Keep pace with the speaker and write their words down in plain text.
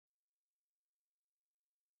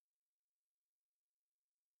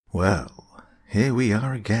Well, here we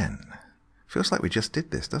are again. Feels like we just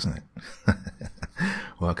did this, doesn't it?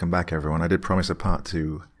 Welcome back, everyone. I did promise a part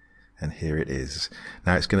 2, and here it is.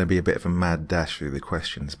 Now, it's going to be a bit of a mad dash through the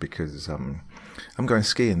questions because I'm going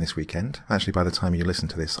skiing this weekend. Actually, by the time you listen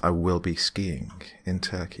to this, I will be skiing in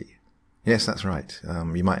Turkey. Yes, that's right.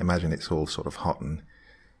 You might imagine it's all sort of hot and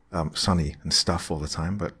sunny and stuff all the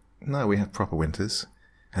time, but no, we have proper winters,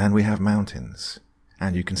 and we have mountains,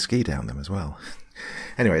 and you can ski down them as well.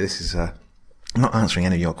 Anyway, this is I'm not answering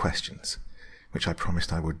any of your questions, which I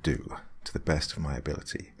promised I would do to the best of my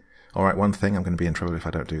ability. All right, one thing, I'm going to be in trouble if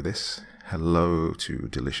I don't do this. Hello to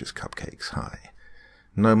Delicious Cupcakes. Hi.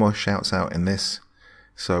 No more shouts out in this,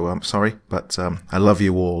 so I'm sorry, but I love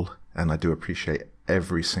you all, and I do appreciate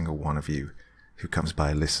every single one of you who comes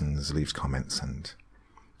by, listens, leaves comments, and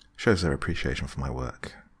shows their appreciation for my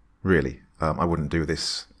work. Really, I wouldn't do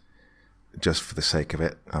this just for the sake of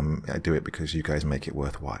it. I do it because you guys make it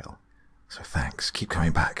worthwhile. So thanks. Keep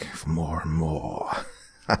coming back for more and more.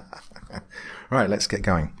 Right, let's get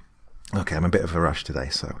going. Okay, I'm a bit of a rush today,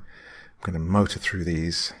 so I'm going to motor through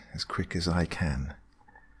these as quick as I can.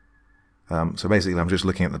 So basically, I'm just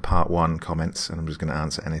looking at the part 1 comments, and I'm just going to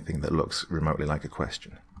answer anything that looks remotely like a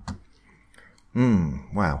question.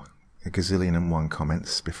 Wow. A gazillion and one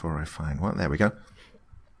comments before I find one. There we go.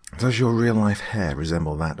 Does your real-life hair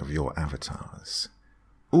resemble that of your avatars?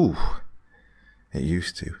 Ooh, it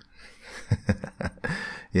used to.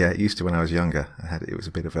 Yeah, it used to when I was younger. It was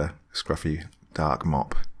a bit of a scruffy, dark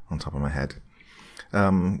mop on top of my head.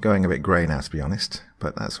 Going a bit grey now, to be honest,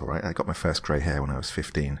 but that's all right. I got my first grey hair when I was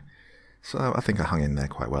 15, so I think I hung in there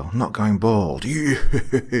quite well. Not going bald.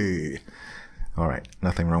 All right,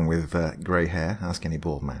 nothing wrong with grey hair. Ask any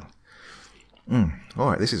bald man. All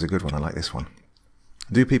right, this is a good one. I like this one.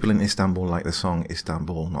 Do people in Istanbul like the song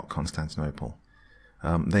Istanbul, not Constantinople?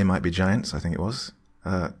 They Might Be Giants, I think it was,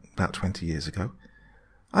 about 20 years ago.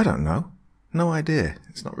 I don't know. No idea.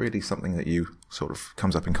 It's not really something that you sort of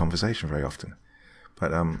comes up in conversation very often.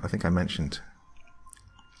 But I think I mentioned...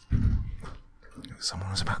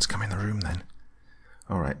 Someone was about to come in the room then.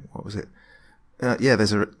 All right, what was it? Yeah,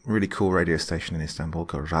 there's a really cool radio station in Istanbul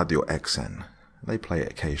called Radio Eksen. They play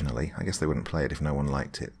it occasionally. I guess they wouldn't play it if no one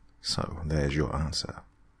liked it. So, there's your answer.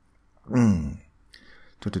 Ooh,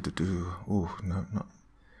 no, not...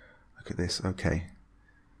 Look at this, okay.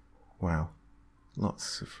 Wow.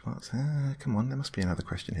 Lots. Come on, there must be another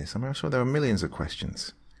question here somewhere. I'm sure there are millions of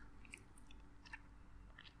questions.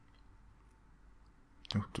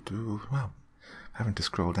 Wow. Having to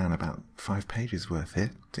scroll down about 5 pages worth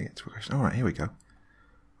here to get to a question. All right, here we go.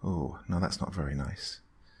 Oh, no, that's not very nice.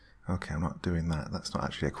 Okay, I'm not doing that. That's not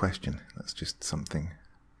actually a question. That's just something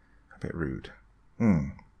a bit rude.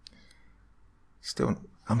 Still,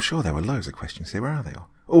 I'm sure there were loads of questions here. Where are they all?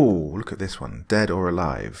 Oh, look at this one. Dead or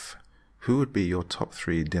alive? Who would be your top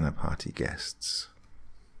 3 dinner party guests?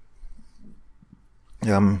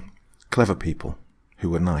 Clever people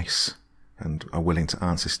who are nice and are willing to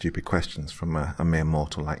answer stupid questions from a mere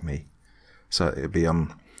mortal like me. So it'd be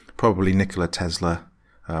probably Nikola Tesla,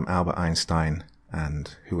 Albert Einstein,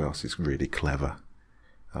 and who else is really clever?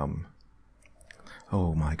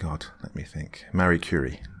 Oh my God, let me think. Marie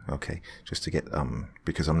Curie. Okay, just to get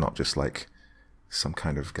because I'm not just like some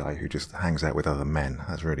kind of guy who just hangs out with other men.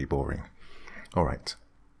 That's really boring. All right.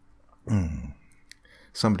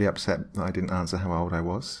 Somebody upset that I didn't answer how old I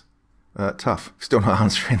was. Tough. Still not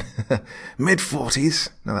answering. Mid-40s?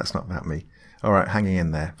 No, that's not about me. All right, hanging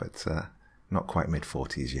in there, but not quite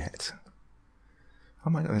mid-40s yet. Oh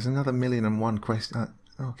my God, there's another 1,000,001 question.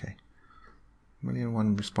 Okay.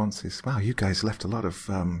 1,000,001 responses. Wow, you guys left a lot of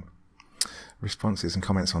responses and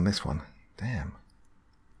comments on this one. Damn.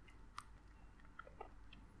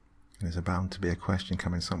 There's bound to be a question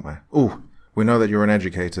coming somewhere. Oh, we know that you're an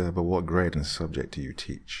educator, but what grade and subject do you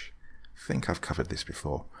teach? I think I've covered this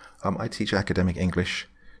before. I teach academic English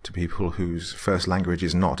to people whose first language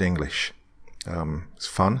is not English. It's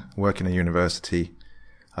fun, work in a university,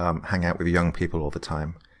 hang out with young people all the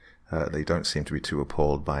time. They don't seem to be too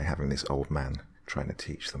appalled by having this old man trying to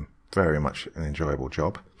teach them. Very much an enjoyable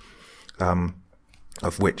job, for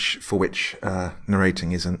which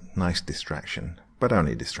narrating is a nice distraction, but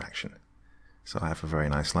only distraction. So I have a very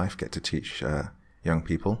nice life, get to teach young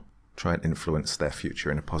people, try and influence their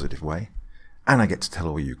future in a positive way, and I get to tell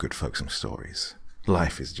all you good folks some stories.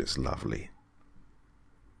 Life is just lovely.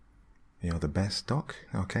 You're the best, Doc?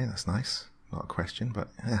 Okay, that's nice. Not a question,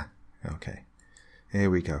 but yeah, okay.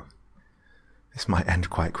 Here we go. This might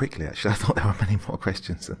end quite quickly, actually. I thought there were many more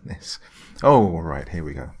questions than this. Oh, right, here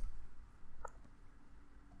we go.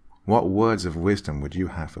 What words of wisdom would you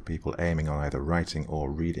have for people aiming on either writing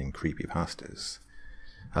or reading creepypastas?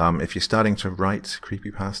 If you're starting to write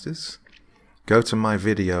creepypastas, go to my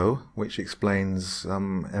video, which explains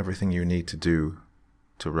everything you need to do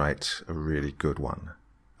to write a really good one.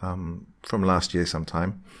 From last year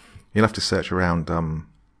sometime. You'll have to search around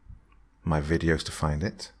my videos to find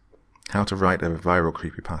it. How to write a viral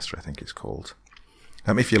creepypasta, I think it's called.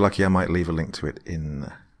 If you're lucky, I might leave a link to it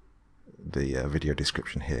in the video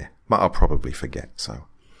description here. But I'll probably forget, so.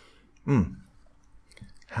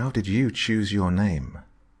 How did you choose your name?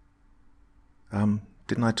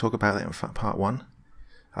 Didn't I talk about that in part 1?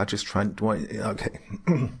 I just tried... Okay.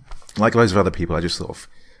 Like loads of other people, I just sort of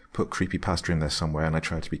put creepypasta in there somewhere, and I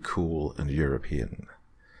tried to be cool and European.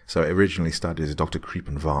 So it originally started as Dr.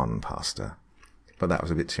 Creepen Von pasta, but that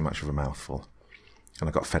was a bit too much of a mouthful, and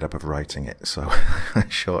I got fed up of writing it, so I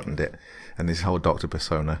shortened it, and this whole Doctor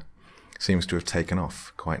persona seems to have taken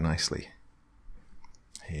off quite nicely.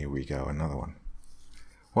 Here we go, another one.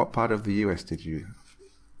 What part of the US did you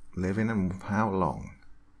live in, and how long?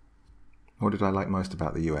 What did I like most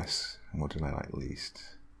about the US, and what did I like least?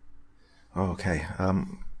 Okay,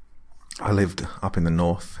 I lived up in the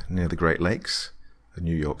north, near the Great Lakes,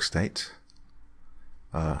 New York State,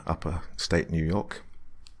 upper state New York.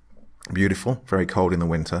 Beautiful, very cold in the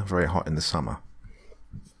winter, very hot in the summer.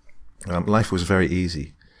 Life was very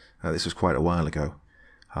easy. This was quite a while ago.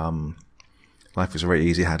 Life was very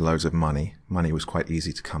easy, I had loads of money. Money was quite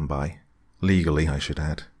easy to come by. Legally, I should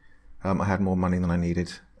add. I had more money than I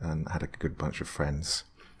needed, and had a good bunch of friends.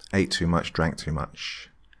 Ate too much, drank too much.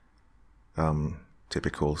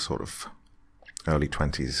 Typical sort of early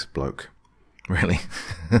 20s bloke, really.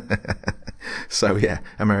 So yeah,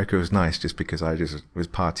 America was nice just because I just was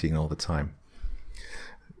partying all the time.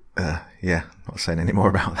 Yeah, not saying any more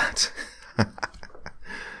about that.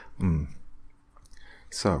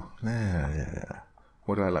 So,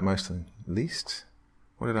 what did I like most and least?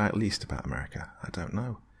 What did I like least about America? I don't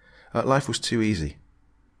know. Life was too easy,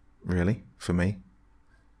 really, for me.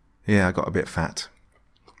 Yeah, I got a bit fat.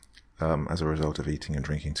 As a result of eating and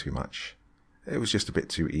drinking too much. It was just a bit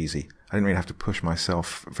too easy. I didn't really have to push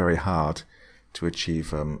myself very hard to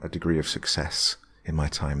achieve a degree of success in my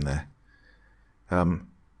time there. It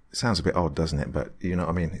sounds a bit odd, doesn't it? But you know what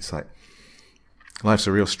I mean? It's like life's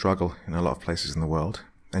a real struggle in a lot of places in the world,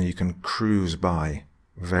 and you can cruise by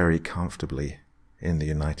very comfortably in the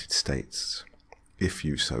United States if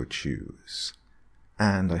you so choose.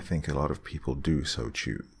 And I think a lot of people do so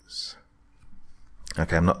choose.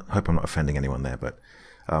 Okay, hope I'm not offending anyone there, but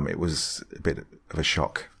it was a bit of a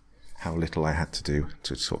shock how little I had to do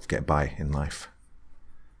to sort of get by in life.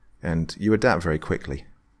 And you adapt very quickly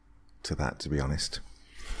to that, to be honest.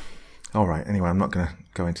 Alright, anyway, I'm not going to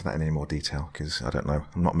go into that in any more detail, because I don't know,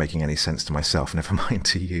 I'm not making any sense to myself, never mind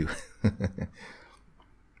to you.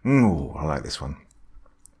 Ooh, I like this one.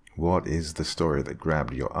 What is the story that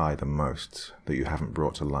grabbed your eye the most that you haven't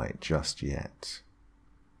brought to light just yet?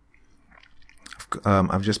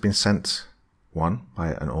 I've just been sent one by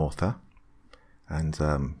an author, and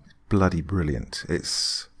bloody brilliant.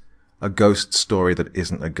 It's a ghost story that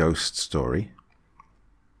isn't a ghost story,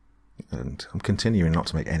 and I'm continuing not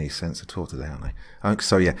to make any sense at all today, aren't I?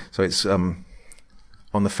 So it's on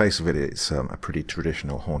the face of it, it's a pretty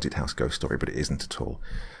traditional haunted house ghost story, but it isn't at all.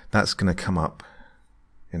 That's going to come up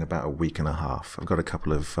in about a week and a half. I've got a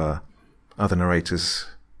couple of other narrators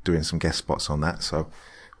doing some guest spots on that, so.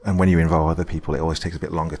 And when you involve other people, it always takes a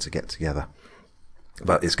bit longer to get together.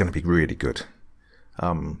 But it's going to be really good.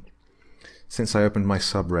 Since I opened my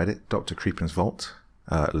subreddit, Dr. Creepen's Vault,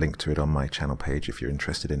 link to it on my channel page if you're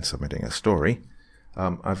interested in submitting a story,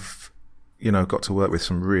 I've, got to work with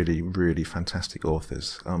some really, really fantastic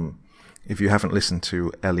authors. If you haven't listened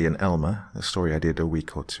to Ellie and Elmer, a story I did a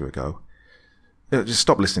week or two ago, just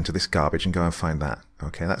stop listening to this garbage and go and find that.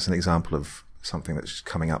 Okay, that's an example of something that's just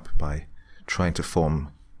coming up by trying to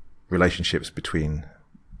form relationships between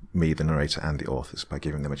me, the narrator, and the authors by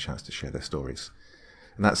giving them a chance to share their stories.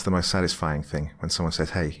 And that's the most satisfying thing, when someone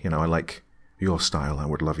says, hey, I like your style, I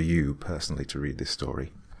would love you personally to read this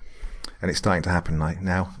story. And it's starting to happen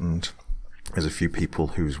now, and there's a few people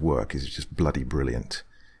whose work is just bloody brilliant.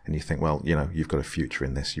 And you think, well, you've got a future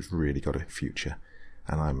in this, you've really got a future.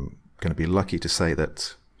 And I'm going to be lucky to say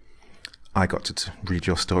that I got to read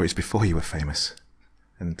your stories before you were famous.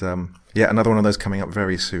 And yeah, another one of those coming up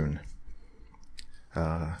very soon.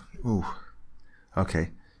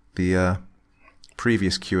 Okay. The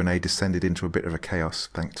previous Q&A descended into a bit of a chaos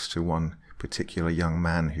thanks to one particular young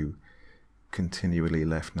man who continually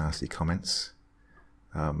left nasty comments.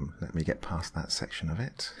 Let me get past that section of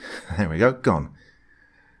it. There we go, gone.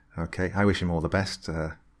 Okay, I wish him all the best.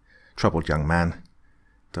 Troubled young man.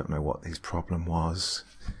 Don't know what his problem was.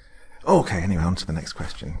 Okay, anyway, on to the next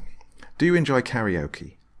question. Do you enjoy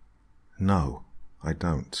karaoke? No, I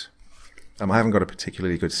don't. I haven't got a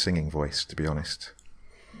particularly good singing voice, to be honest.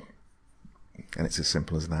 And it's as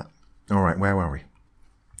simple as that. All right, where were we?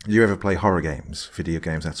 Do you ever play horror games, video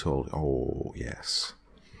games at all? Oh, yes.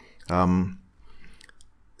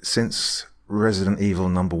 Since Resident Evil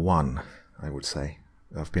 #1, I would say,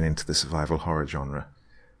 I've been into the survival horror genre.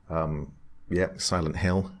 Silent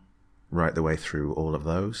Hill, right the way through all of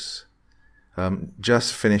those.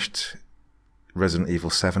 Just finished Resident Evil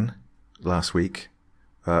 7 last week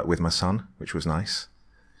with my son, which was nice.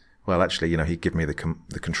 Well, actually, he'd give me the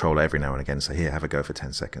controller every now and again, say, here, have a go for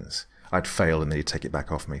 10 seconds. I'd fail and then he'd take it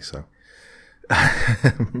back off me, so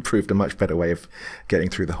proved a much better way of getting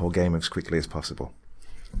through the whole game as quickly as possible.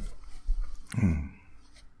 All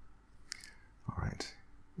right.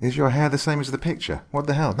 Is your hair the same as the picture? What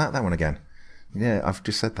the hell? Not that one again. Yeah, I've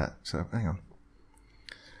just said that, so hang on.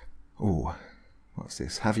 Oh, what's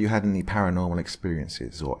this? Have you had any paranormal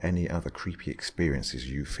experiences or any other creepy experiences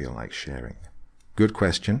you feel like sharing? Good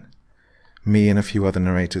question. Me and a few other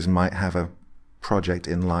narrators might have a project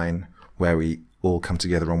in line where we all come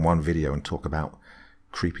together on one video and talk about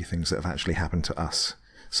creepy things that have actually happened to us.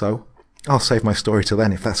 So I'll save my story till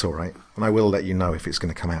then if that's all right, and I will let you know if it's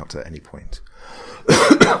going to come out at any point.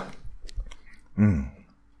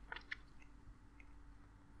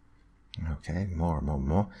 Okay,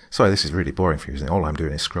 more. Sorry, this is really boring for you, isn't it? All I'm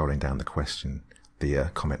doing is scrolling down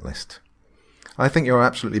the comment list. I think you're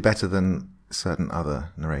absolutely better than a certain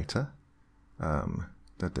other narrator.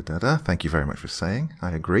 Thank you very much for saying.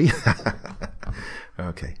 I agree.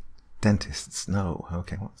 Okay. Dentists, no.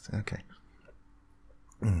 Okay, okay.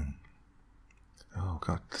 Oh,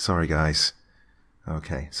 God. Sorry, guys.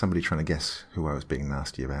 Okay, somebody trying to guess who I was being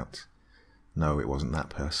nasty about. No, it wasn't that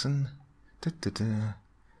person.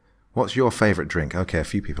 What's your favourite drink? Okay, a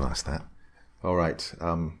few people asked that. All right.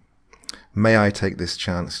 May I take this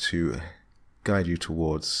chance to guide you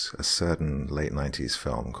towards a certain late 90s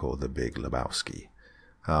film called The Big Lebowski?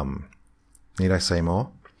 Need I say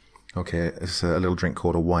more? Okay, it's a little drink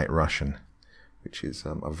called a White Russian, which is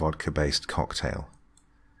a vodka-based cocktail.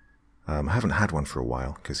 I haven't had one for a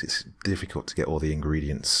while because it's difficult to get all the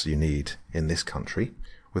ingredients you need in this country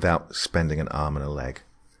without spending an arm and a leg.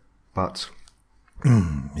 But,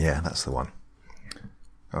 yeah, that's the one.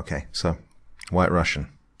 Okay, so, White Russian.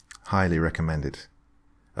 Highly recommended.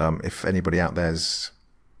 If anybody out there's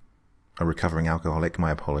a recovering alcoholic,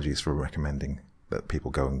 my apologies for recommending that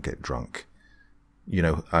people go and get drunk.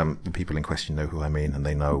 The people in question know who I mean, and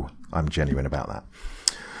they know I'm genuine about that.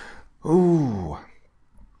 Ooh.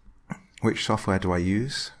 Which software do I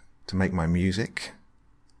use to make my music?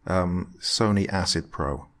 Sony Acid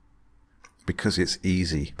Pro. Because it's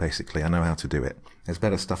easy, basically. I know how to do it. There's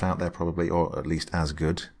better stuff out there probably, or at least as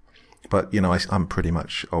good. But, I'm pretty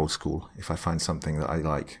much old school. If I find something that I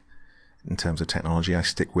like in terms of technology, I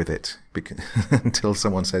stick with it until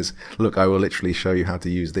someone says, look, I will literally show you how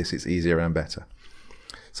to use this. It's easier and better.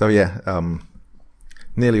 So, yeah,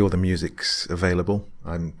 nearly all the music's available.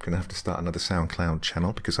 I'm going to have to start another SoundCloud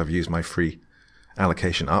channel because I've used my free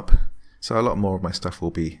allocation up. So a lot more of my stuff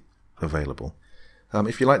will be available.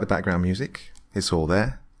 If you like the background music, it's all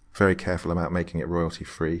there. Very careful about making it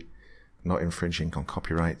royalty-free, not infringing on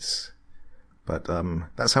copyrights. But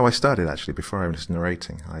that's how I started, actually, before I was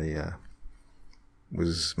narrating. I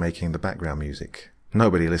was making the background music.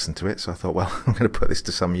 Nobody listened to it, so I thought, well, I'm going to put this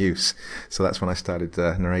to some use. So that's when I started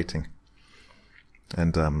narrating.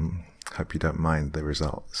 And hope you don't mind the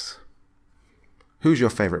results. Who's your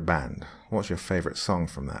favourite band? What's your favourite song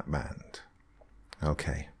from that band?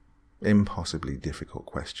 Okay. Impossibly difficult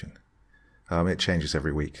question. It changes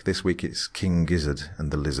every week. This week it's King Gizzard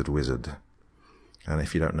and the Lizard Wizard. And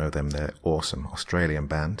if you don't know them, they're awesome. Australian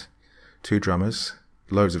band. 2 drummers,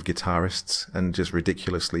 loads of guitarists, and just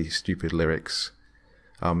ridiculously stupid lyrics.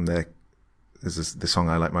 The song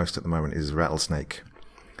I like most at the moment is Rattlesnake.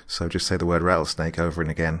 So just say the word rattlesnake over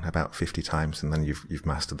and again about 50 times, and then you've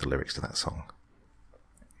mastered the lyrics to that song.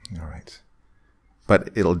 All right. But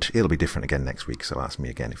it'll be different again next week, so ask me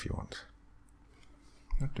again if you want.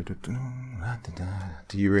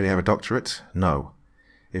 Do you really have a doctorate? No.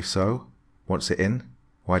 If so, what's it in?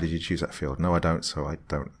 Why did you choose that field? No, I don't, so I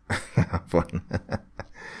don't have one.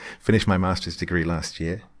 Finished my master's degree last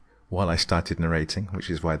year while I started narrating, which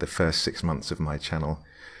is why the first 6 months of my channel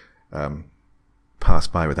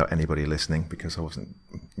passed by without anybody listening because I wasn't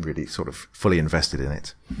really sort of fully invested in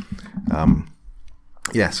it.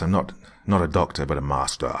 Yes, I'm not a doctor, but a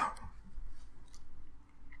master.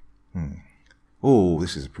 Oh,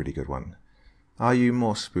 this is a pretty good one. Are you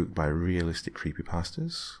more spooked by realistic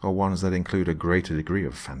creepypastas, or ones that include a greater degree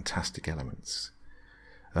of fantastic elements?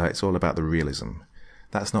 It's all about the realism.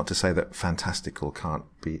 That's not to say that fantastical can't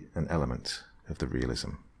be an element of the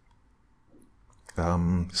realism.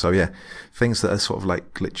 So yeah, things that are sort of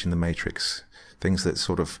like glitch in the matrix, things that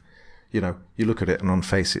sort of, you look at it and on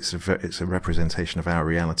face it's a representation of our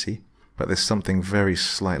reality, but there's something very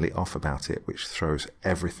slightly off about it which throws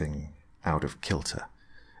everything out of kilter.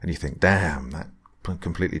 And you think, damn, that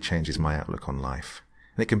completely changes my outlook on life.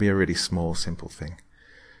 And it can be a really small, simple thing.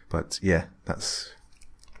 But yeah, that's...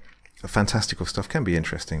 fantastical stuff can be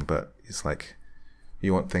interesting, but it's like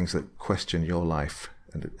you want things that question your life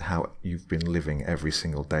and how you've been living every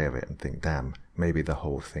single day of it, and think, damn, maybe the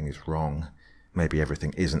whole thing is wrong. Maybe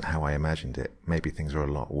everything isn't how I imagined it. Maybe things are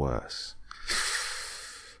a lot worse.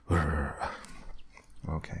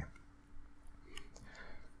 Okay.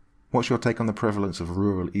 What's your take on the prevalence of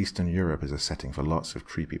rural Eastern Europe as a setting for lots of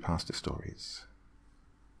creepypasta stories?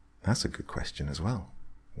 That's a good question as well.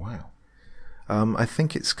 Wow. I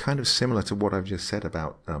think it's kind of similar to what I've just said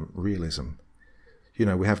about realism.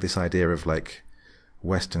 We have this idea of like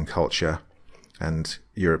Western culture and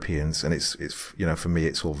Europeans, and it's for me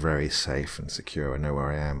it's all very safe and secure. I know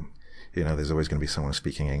where I am. There's always going to be someone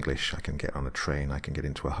speaking English. I can get on a train. I can get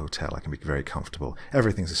into a hotel. I can be very comfortable.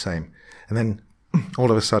 Everything's the same. And then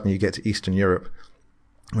all of a sudden you get to Eastern Europe,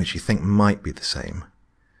 which you think might be the same.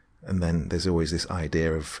 And then there's always this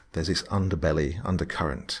idea of, there's this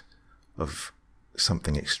undercurrent of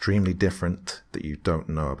something extremely different that you don't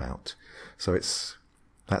know about. So it's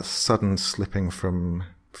that sudden slipping from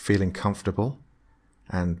feeling comfortable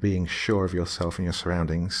and being sure of yourself and your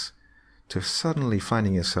surroundings to suddenly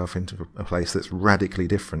finding yourself into a place that's radically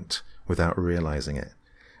different without realizing it.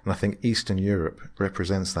 And I think Eastern Europe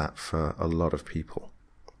represents that for a lot of people,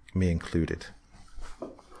 me included.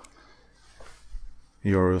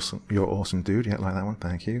 You're awesome, dude. Yeah, like that one.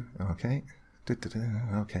 Thank you. Okay.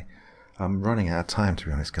 Okay. I'm running out of time, to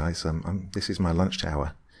be honest, guys. This is my lunch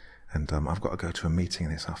hour, and I've got to go to a meeting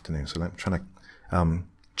this afternoon, so I'm trying to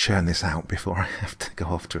churn this out before I have to go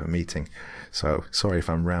off to a meeting. So sorry if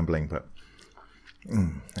I'm rambling, but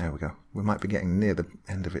there we go. We might be getting near the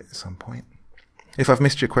end of it at some point. If I've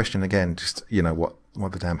missed your question again, just,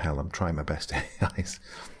 what the damn hell, I'm trying my best, guys.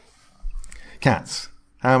 Cats.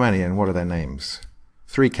 How many and what are their names?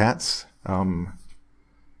 3 cats.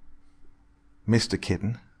 Mr.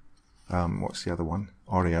 Kitten. What's the other one?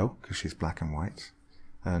 Oreo, because she's black and white.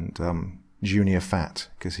 And Junior Fat,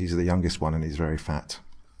 because he's the youngest one and he's very fat.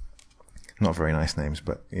 Not very nice names,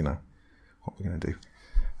 but, what we're going to do.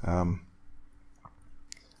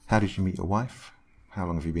 How did you meet your wife? How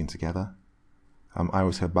long have you been together? I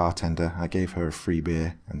was her bartender. I gave her a free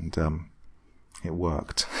beer, and it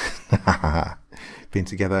worked. Been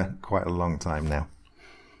together quite a long time now.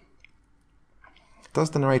 Does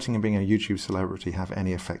the narrating and being a YouTube celebrity have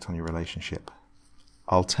any effect on your relationship?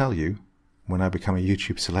 I'll tell you when I become a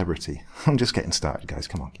YouTube celebrity. I'm just getting started, guys.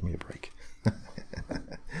 Come on, give me a break.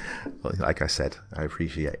 Well, like I said, I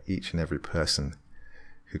appreciate each and every person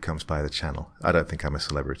who comes by the channel. I don't think I'm a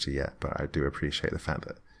celebrity yet, but I do appreciate the fact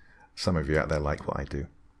that some of you out there like what I do.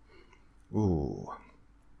 Ooh.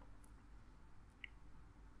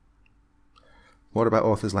 What about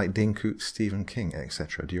authors like Dean Koontz, Stephen King,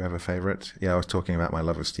 etc.? Do you have a favourite? Yeah, I was talking about my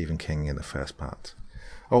love of Stephen King in the first part.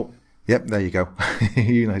 Oh, yep, there you go.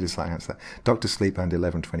 You noticed that answer. Dr. Sleep and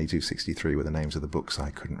 11/22/63 were the names of the books I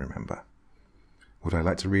couldn't remember. Would I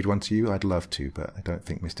like to read one to you? I'd love to, but I don't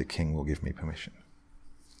think Mr. King will give me permission.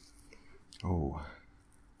 Oh,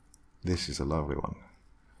 this is a lovely one.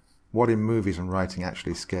 What in movies and writing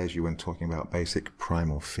actually scares you when talking about basic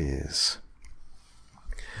primal fears?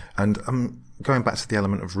 And going back to the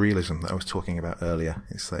element of realism that I was talking about earlier,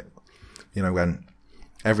 it's like, when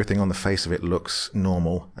everything on the face of it looks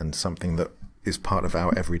normal and something that is part of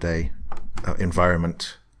our everyday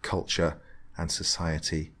environment, culture, and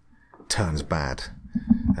society turns bad.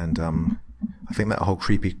 And I think that whole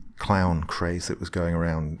creepy clown craze that was going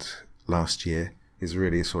around last year is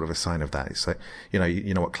really sort of a sign of that. It's like,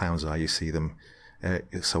 you know what clowns are, you see them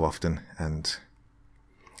so often, and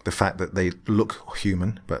the fact that they look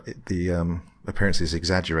human, but the appearance is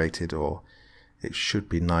exaggerated, or it should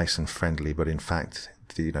be nice and friendly, but in fact,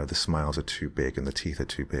 the smiles are too big, and the teeth are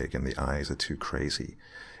too big, and the eyes are too crazy.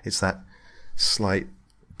 It's that slight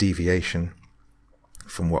deviation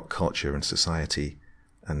from what culture and society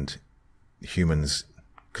and humans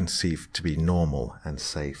conceive to be normal and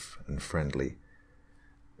safe and friendly.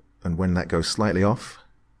 And when that goes slightly off,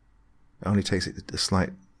 it only takes a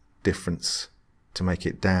slight difference to make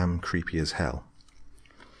it damn creepy as hell.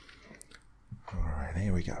 Alright,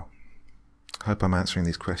 here we go. Hope I'm answering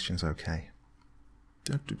these questions okay.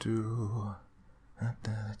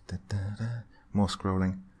 More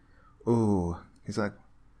scrolling. Ooh, is that...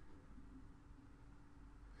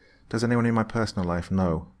 Does anyone in my personal life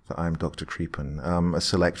know that I'm Dr. Creepen? A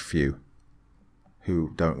select few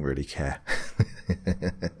who don't really care.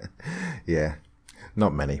 Yeah,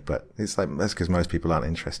 not many, but it's like that's because most people aren't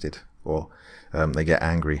interested, or they get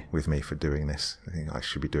angry with me for doing this. I think I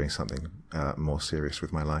should be doing something more serious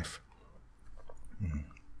with my life.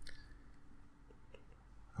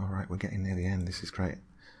 All right, we're getting near the end. This is great.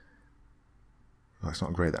 Well, it's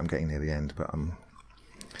not great that I'm getting near the end, but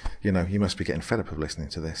you know, you must be getting fed up of listening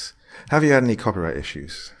to this. Have you had any copyright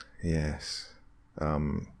issues? Yes.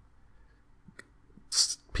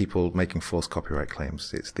 People making false copyright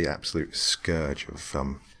claims. It's the absolute scourge of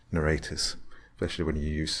narrators, especially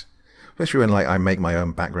when like I make my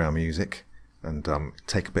own background music and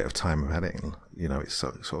take a bit of time about it, and you know, it's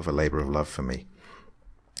sort of a labor of love for me.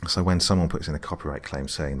 So when someone puts in a copyright claim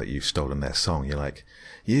saying that you've stolen their song, you're like,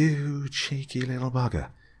 you cheeky little bugger.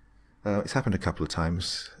 It's happened a couple of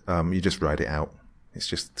times. You just write it out. It's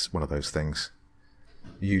just one of those things.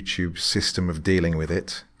 YouTube's system of dealing with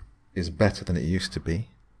it is better than it used to be,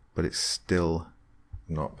 but it's still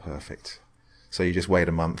not perfect. So you just wait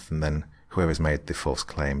a month, and then whoever's made the false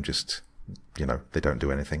claim just, you know, they don't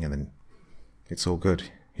do anything, and then it's all good.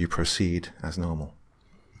 You proceed as normal.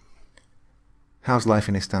 How's life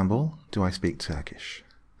in Istanbul? Do I speak Turkish?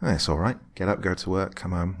 It's all right. Get up, go to work,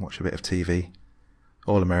 come home, watch a bit of TV.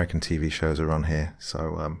 All American TV shows are on here,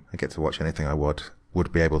 so I get to watch anything I would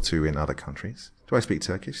be able to in other countries. Do I speak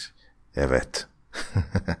Turkish? Evet.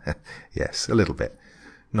 Yes, a little bit.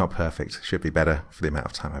 Not perfect. Should be better for the amount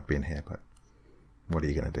of time I've been here, but what are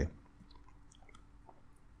you going to do?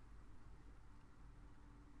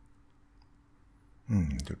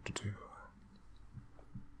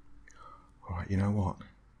 All right, you know what?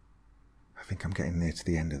 I think I'm getting near to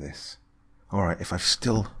the end of this. All right, if I've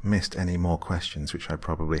still missed any more questions, which I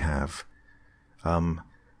probably have,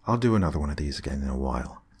 I'll do another one of these again in a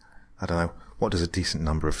while. I don't know, what does a decent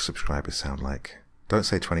number of subscribers sound like? Don't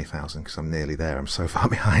say 20,000, because I'm nearly there. I'm so far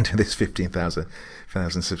behind this 15,000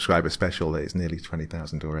 subscriber special that it's nearly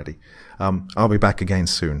 20,000 already. I'll be back again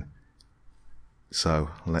soon. So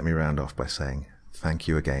let me round off by saying thank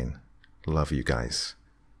you again. Love you guys.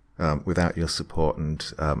 Without your support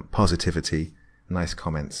and positivity, nice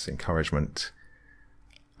comments, encouragement,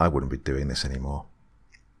 I wouldn't be doing this anymore.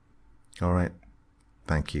 All right.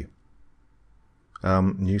 Thank you.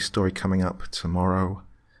 New story coming up tomorrow,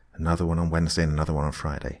 another one on Wednesday, and another one on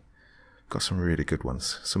Friday. Got some really good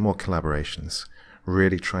ones, some more collaborations.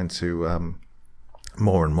 Really trying to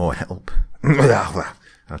more and more help.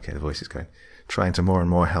 Okay, the voice is going. Trying to more and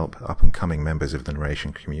more help up-and-coming members of the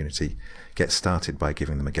narration community get started by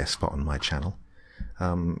giving them a guest spot on my channel.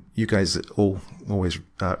 You guys always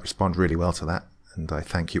respond really well to that, and I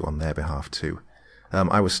thank you on their behalf too.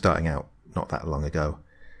 I was starting out not that long ago,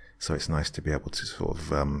 so it's nice to be able to sort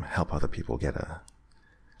of help other people get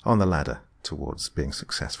on the ladder towards being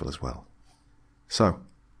successful as well. So,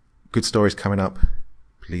 good stories coming up.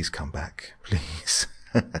 Please come back, please.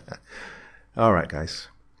 All right, guys.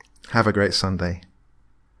 Have a great Sunday.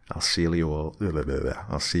 I'll see you all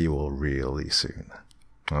really soon.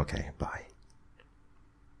 Okay, bye.